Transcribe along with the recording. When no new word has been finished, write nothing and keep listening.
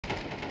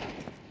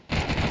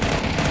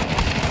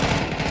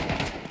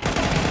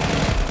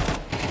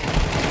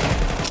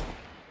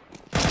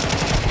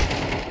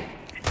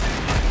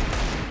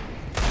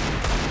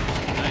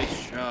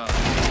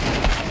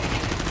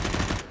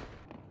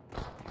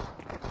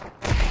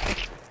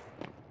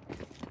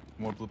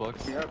More blue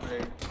box. Yeah,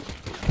 man.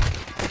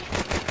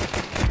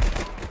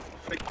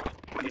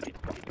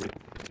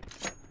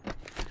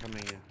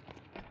 Coming in.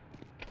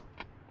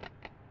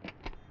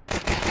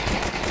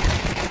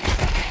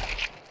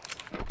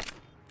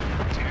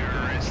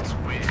 Terrorists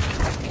win.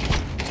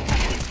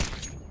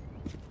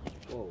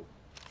 Whoa.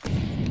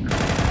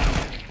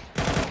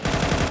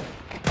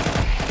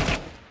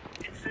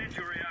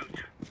 Incendiary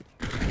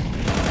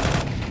out.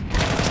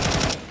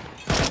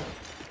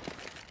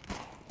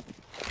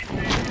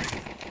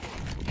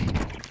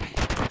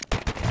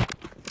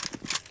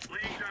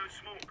 Laying down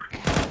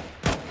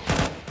smoke.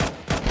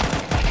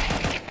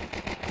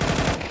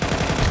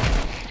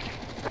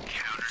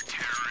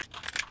 Counter-terrorist.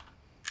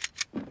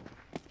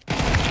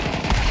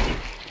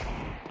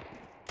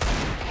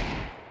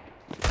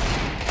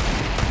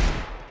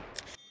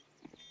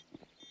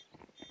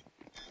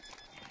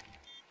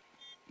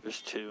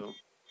 There's two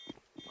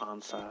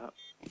on site.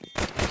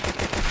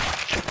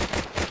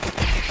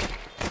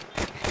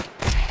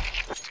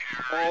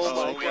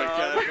 Oh my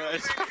god,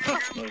 guys.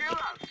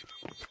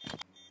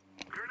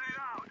 Grenade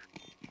out.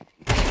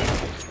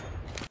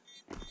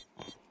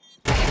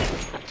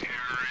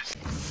 Terrorist.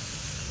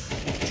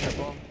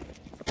 Triple.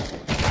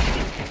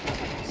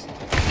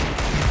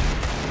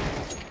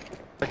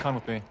 That con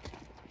with me.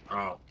 Oh.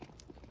 I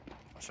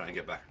was trying to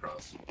get back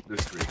across.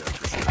 There's three there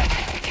for sure.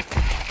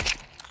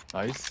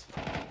 Nice.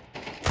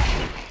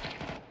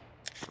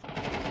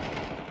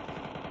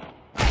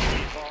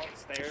 Default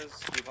stairs.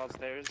 Default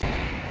stairs.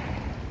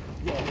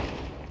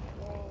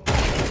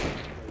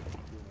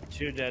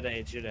 Two dead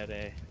A. Two dead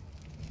A.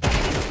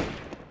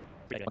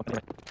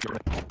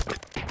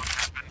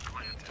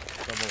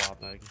 Double wall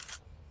bag.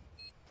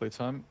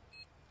 Playtime.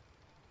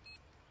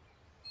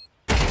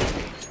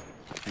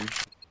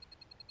 Huge.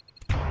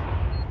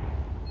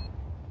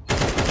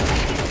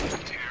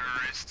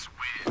 Terrorists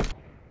win.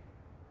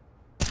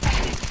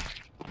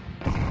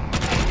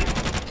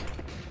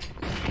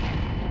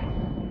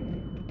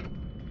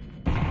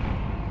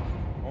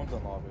 No one's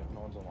on lobby. No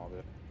one's on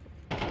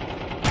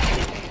lobby.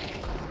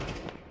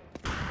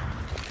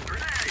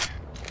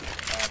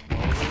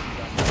 Grenade.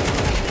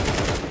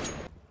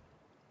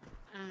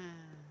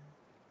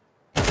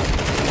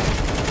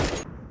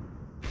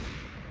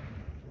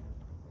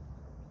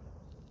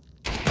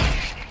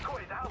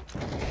 Decoys out.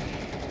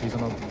 He's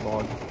on a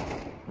log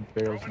with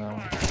barrels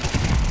now.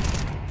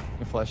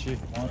 And flashy.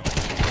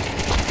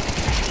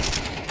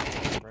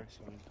 Bricks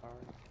on car.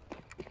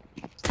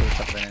 Still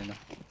top banana.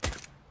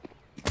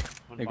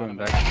 One They're going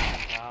bottom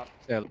back. top.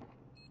 Yeah.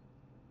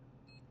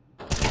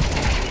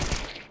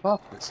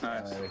 Fuck this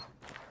Nice. guy.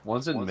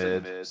 One's in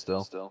mid.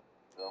 Still.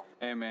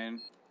 Hey,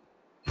 man.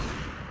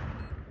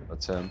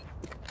 That's him.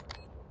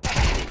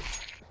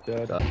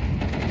 Dead.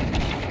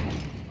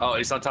 Oh,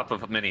 he's on top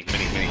of mini.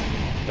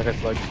 That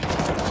guy's like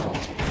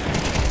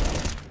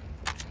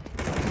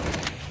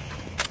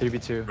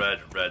 3v2. Red,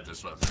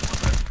 there's left.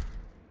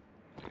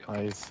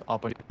 Nice.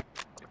 Up on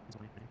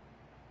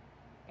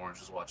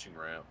Orange is watching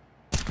ramp.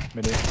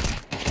 mini.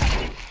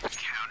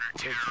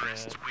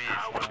 Counter-terrorists win.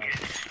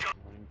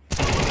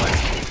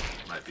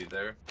 Might be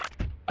there.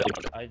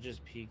 I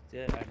just peeked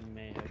it. I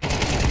may have.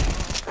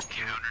 What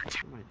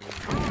am I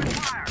doing?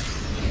 Fire.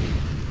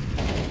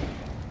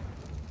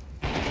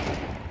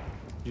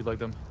 You like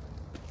them?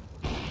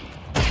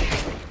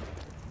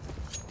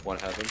 One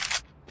heaven.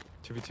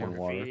 2v2. One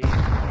water.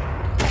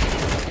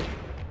 Graffiti.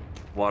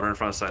 Water in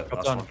front of sight. Up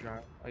Last done. one.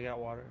 I got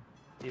water.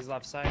 He's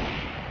left side.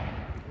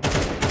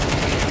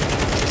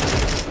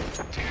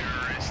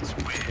 Terrorists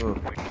win.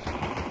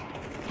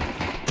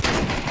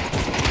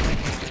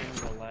 In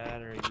the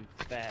ladder, you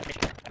fat.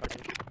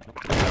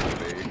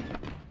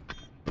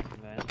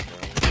 Vent.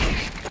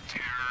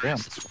 Damn.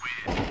 Terrorists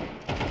win.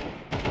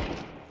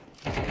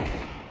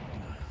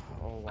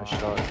 Oh wow. Nice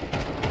shot.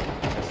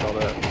 I saw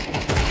that.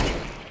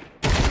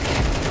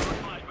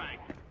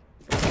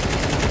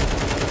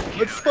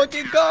 Let's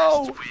fucking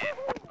go!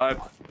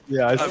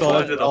 Yeah, I saw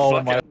wanted that. to Oh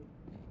fucking- my.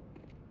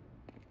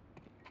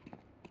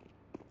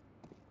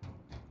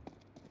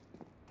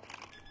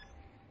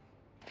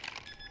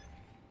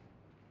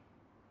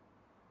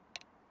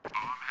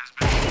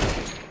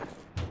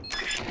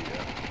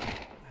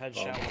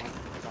 Headshot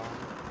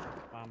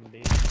one. Bomb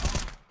B.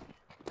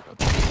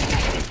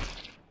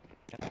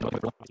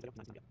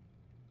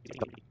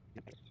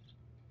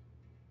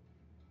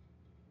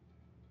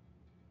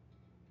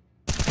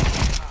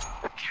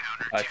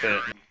 I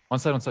fit. On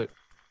site.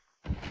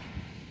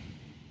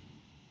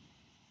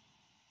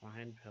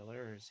 Behind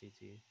pillar or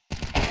CT?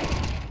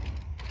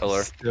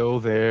 Pillar. Still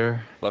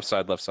there. Left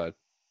side.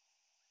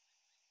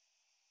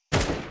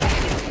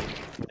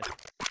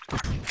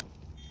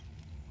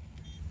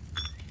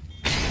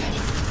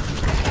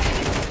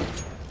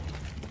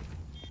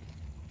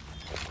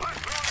 I'm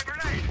throwing a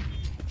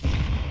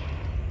grenade.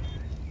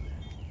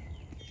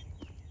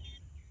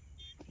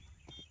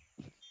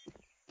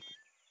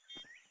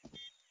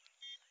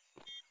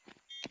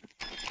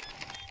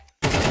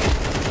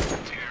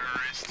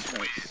 Terrorists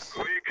win.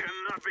 We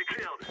cannot be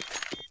killed.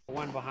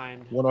 One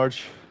behind. One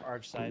arch.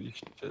 Arch side. Holy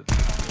shit.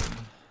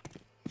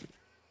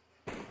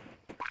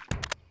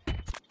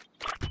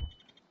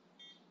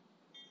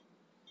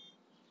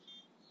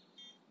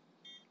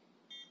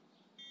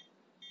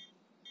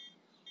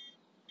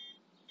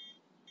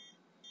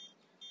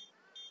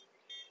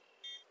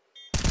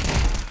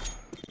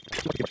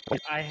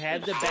 I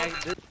had the back.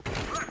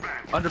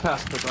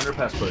 Underpass push,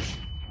 underpass push.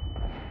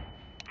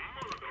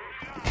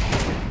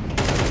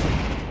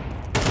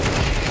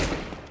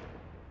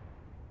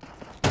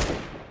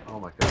 Oh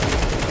my god.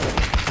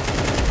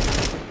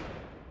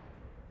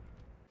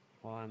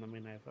 Hold on, let me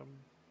knife him.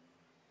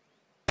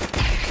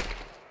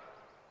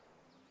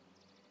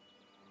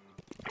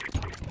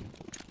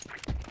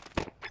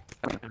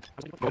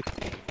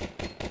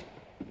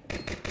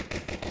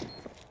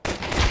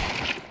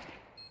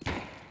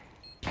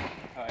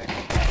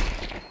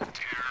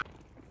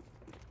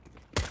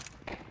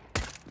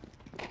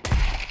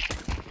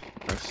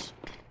 Nice.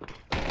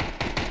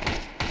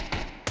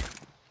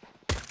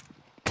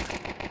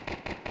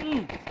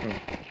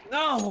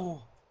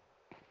 No!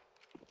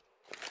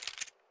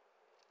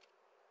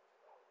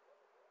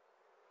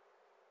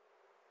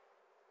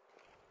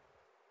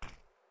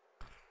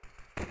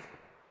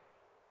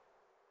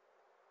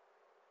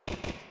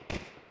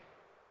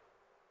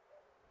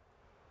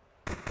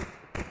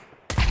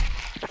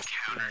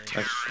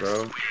 Nice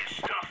throw.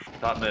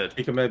 Top mid.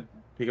 Peek a mid.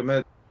 Peek a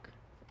mid.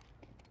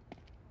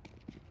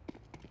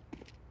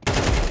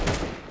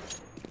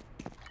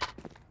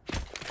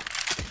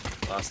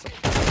 Last one.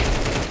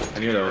 I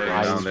knew that was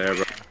going down there,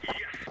 bro.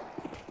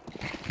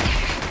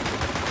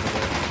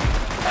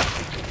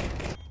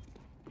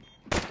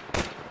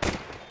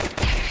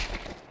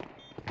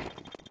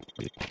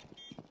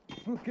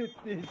 Look at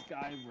this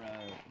guy, bro.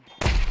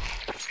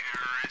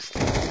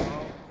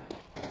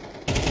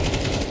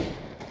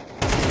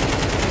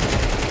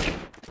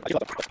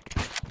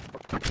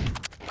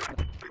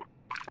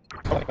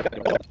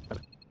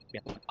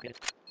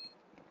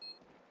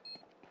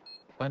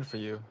 Plan for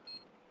you.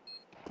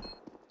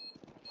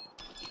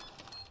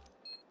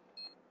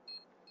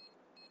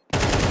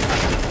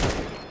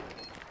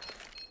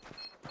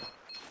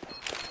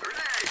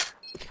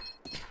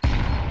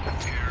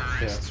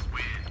 Yeah.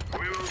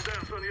 We will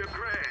dance on your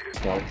grave.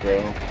 Smart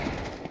throw.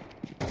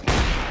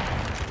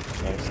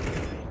 Nice.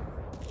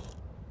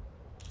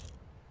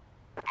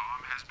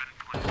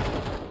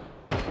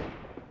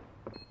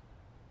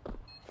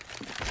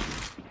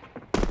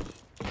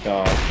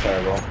 Oh,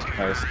 terrible.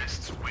 Nice.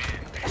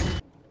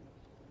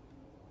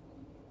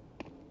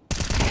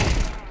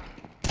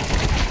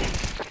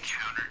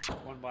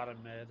 One bottom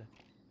mid.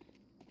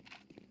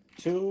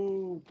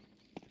 Two.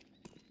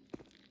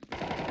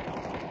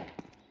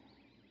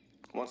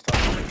 One's top.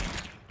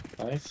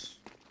 Nice.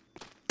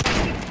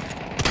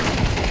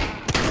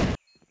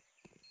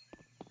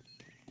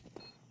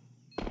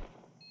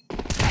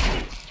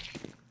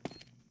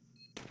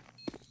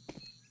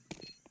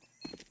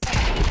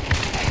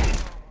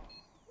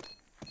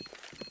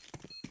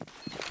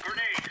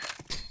 Grenade.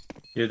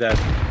 You're dead.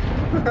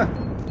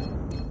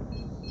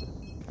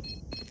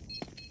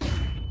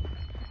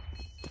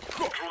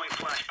 Throwing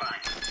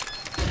flashbang.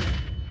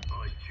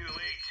 Oh, it's too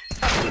late.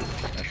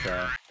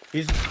 That's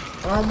he's.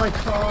 Oh my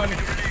god!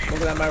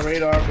 Look at my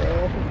radar,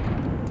 bro.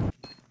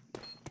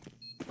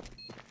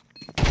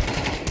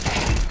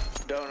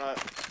 Donut.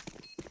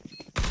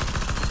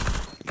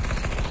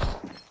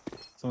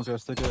 Someone's gotta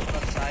stick it.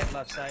 Left side,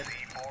 left side.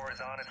 C4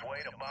 is on its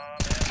way to bomb.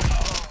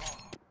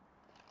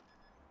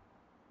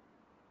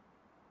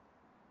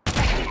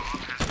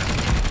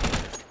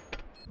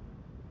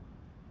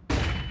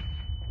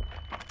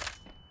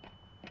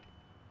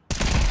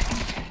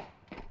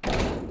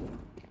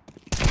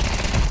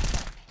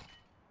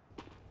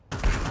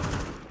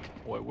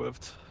 Oh, I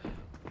whiffed.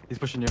 He's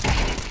pushing you. Two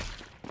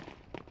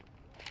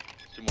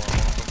more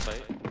on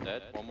site.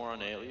 Dead. One more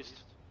on A at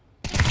least.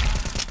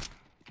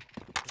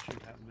 Pushing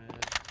top mid.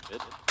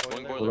 Mid.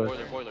 Boiler. Going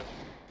boiler, boiler.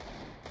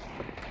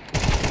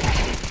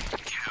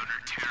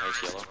 Nice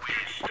yellow.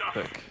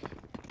 Pick.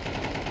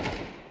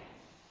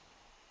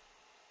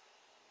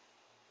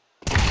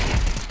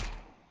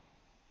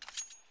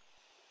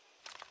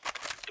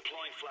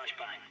 Deploying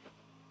flashbang.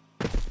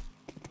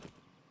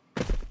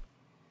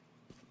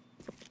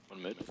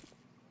 One mid.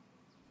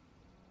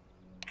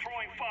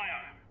 Throwing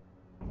fire.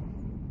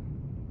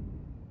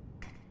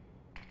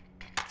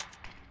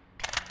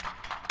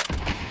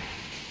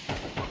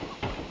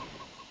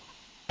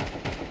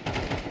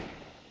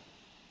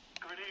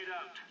 Grenade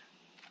out.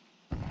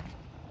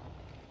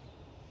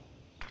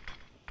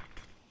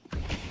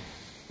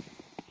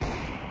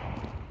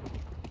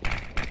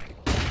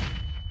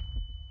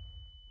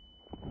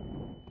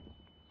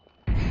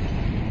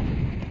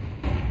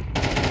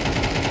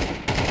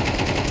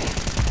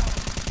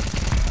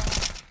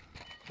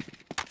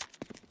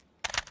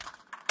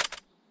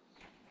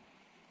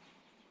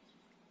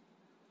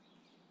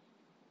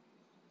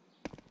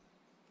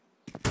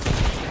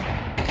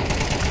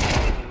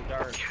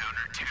 Dark.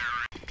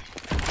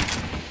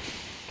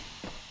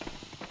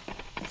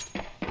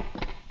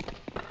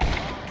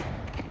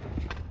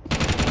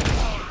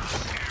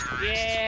 Yeah.